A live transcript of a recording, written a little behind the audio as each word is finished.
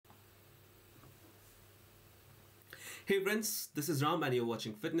Hey friends, this is Ram and you're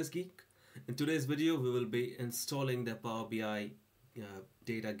watching Fitness Geek. In today's video, we will be installing the Power BI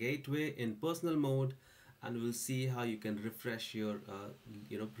data gateway in personal mode, and we'll see how you can refresh your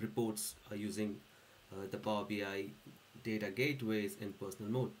reports using the Power BI data gateways in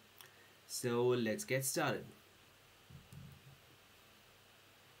personal mode. So let's get started.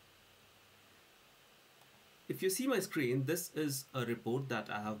 If you see my screen, this is a report that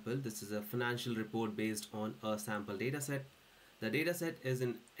I have built. This is a financial report based on a sample dataset. The dataset is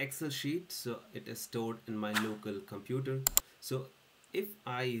an Excel sheet, so it is stored in my local computer. So if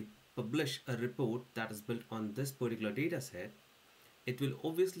I publish a report that is built on this particular dataset, it will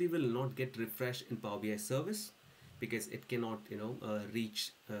obviously will not get refreshed in Power BI service because it cannot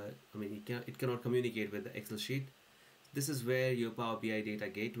reach. It cannot communicate with the Excel sheet. This is where your Power BI data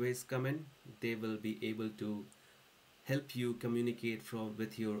gateways come in. They will be able to help you communicate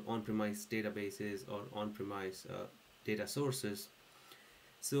with your on-premise databases or on-premise data sources.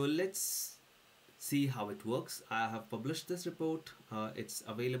 So let's see how it works. I have published this report. It's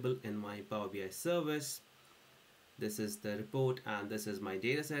available in my Power BI service. This is the report and this is my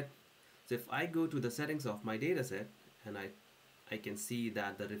dataset. So if I go to the settings of my dataset and I can see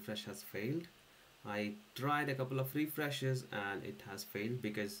that the refresh has failed. I tried a couple of refreshes and it has failed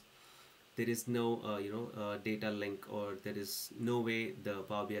because there is no data link, or there is no way the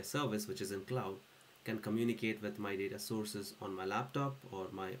Power BI service, which is in cloud, can communicate with my data sources on my laptop or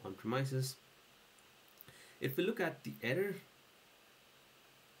my on-premises. If we look at the error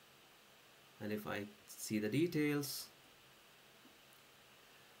and if I see the details,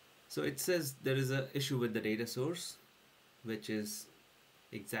 so it says there is an issue with the data source, which is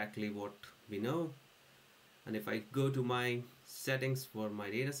exactly what we know. And if I go to my settings for my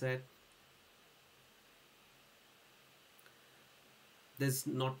dataset, there's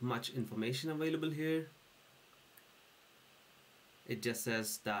not much information available here. It just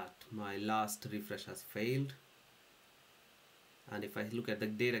says that my last refresh has failed. And if I look at the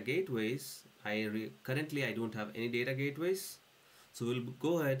data gateways, currently I don't have any data gateways. So we'll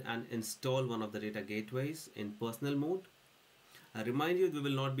go ahead and install one of the data gateways in personal mode. I remind you, we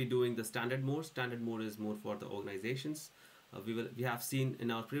will not be doing the standard mode. Standard mode is more for the organizations. We have seen in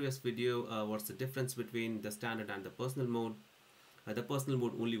our previous video what's the difference between the standard and the personal mode. The personal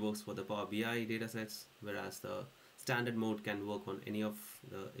mode only works for the Power BI datasets, whereas the standard mode can work on any of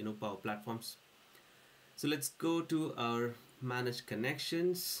the Power platforms. So let's go to our manage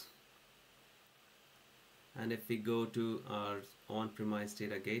connections, and if we go to our on-premise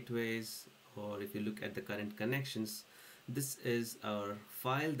data gateways, or if you look at the current connections, this is our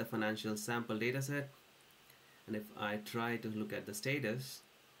file, the financial sample dataset. And if I try to look at the status,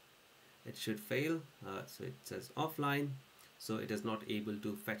 it should fail. So it says offline, so it is not able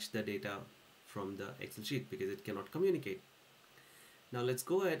to fetch the data from the Excel sheet because it cannot communicate. Now let's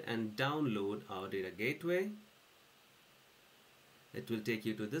go ahead and download our data gateway. It will take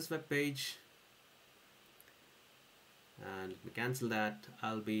you to this web page, and let me cancel that.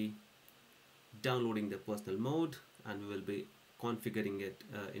 I'll be downloading the personal mode and we will be configuring it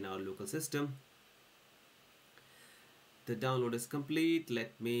in our local system. The download is complete.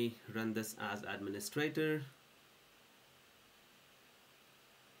 Let me run this as administrator.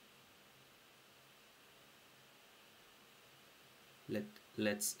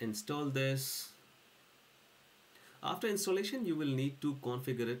 Let's install this. After installation, you will need to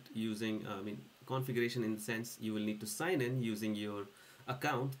configure it using configuration in the sense you will need to sign in using your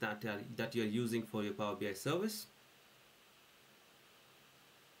account that you're using for your Power BI service.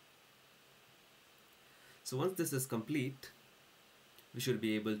 So once this is complete, we should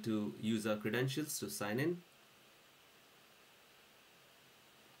be able to use our credentials to sign in.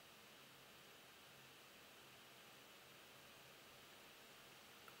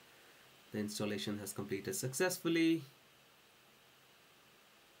 The installation has completed successfully.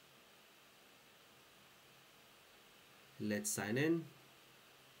 Let's sign in.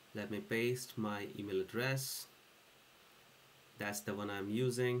 Let me paste my email address. That's the one I'm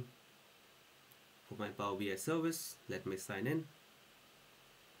using for my Power BI service. Let me sign in.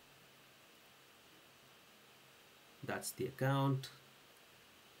 That's the account.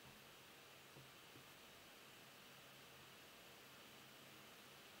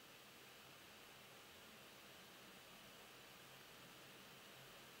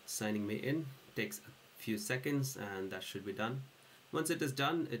 Signing me in takes a few seconds and that should be done. Once it is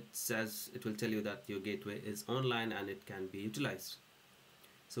done, it will tell you that your gateway is online and it can be utilized.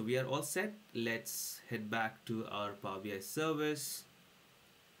 So we are all set. Let's head back to our Power BI service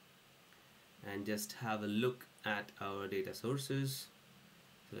and just have a look at our data sources.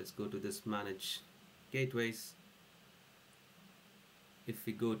 So let's go to this manage gateways. If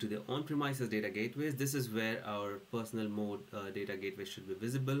we go to the on-premises data gateways, this is where our personal mode data gateway should be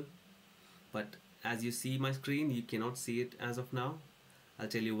visible. But as you see my screen, you cannot see it as of now. I'll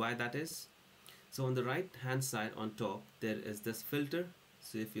tell you why that is. So on the right hand side on top, there is this filter.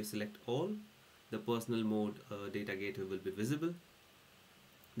 So if you select all, the personal mode data gateway will be visible.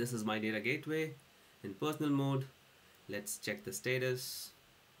 This is my data gateway in personal mode. Let's check the status,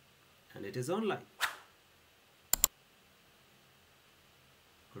 and it is online.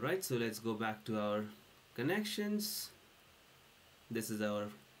 Alright, so let's go back to our connections. This is our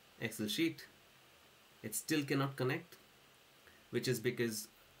Excel sheet. It still cannot connect, which is because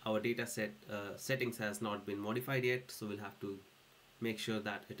our data set settings has not been modified yet. So we'll have to make sure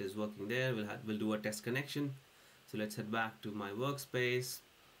that it is working there. We'll do a test connection. So let's head back to my workspace.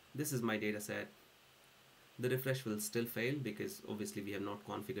 This is my data set. The refresh will still fail because obviously we have not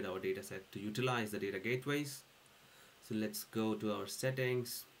configured our data set to utilize the data gateways. So let's go to our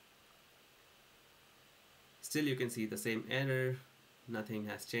settings. Still you can see the same error. Nothing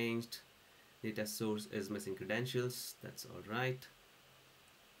has changed. Data source is missing credentials. That's all right.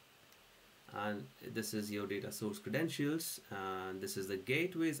 And this is your data source credentials, and this is the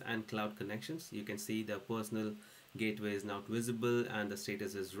gateways and cloud connections. You can see the personal gateway is not visible and the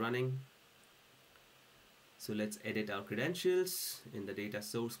status is running. So let's edit our credentials in the data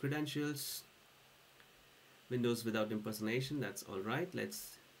source credentials. Windows without impersonation, that's all right.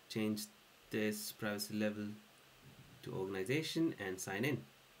 Let's change this privacy level to organization and sign in.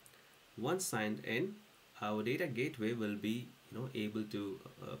 Once signed in, our data gateway will be able to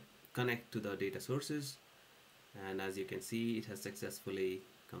connect to the data sources, and as you can see, it has successfully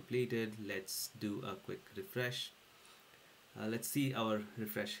completed. Let's do a quick refresh. Let's see our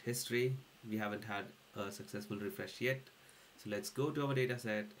refresh history. We haven't had a successful refresh yet, so let's go to our data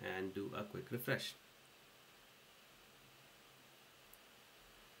set and do a quick refresh.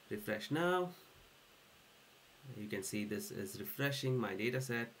 Refresh now. You can see this is refreshing my data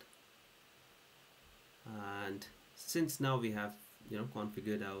set, and since now we have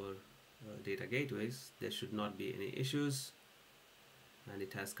configured our data gateways, there should not be any issues, and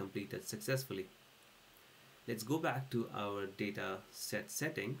it has completed successfully. Let's go back to our data set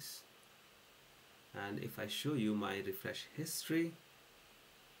settings, and if I show you my refresh history,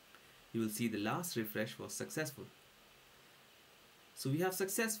 you will see the last refresh was successful. So we have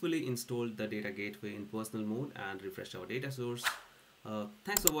successfully installed the data gateway in personal mode and refreshed our data source.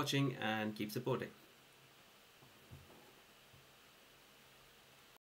 Thanks for watching and keep supporting.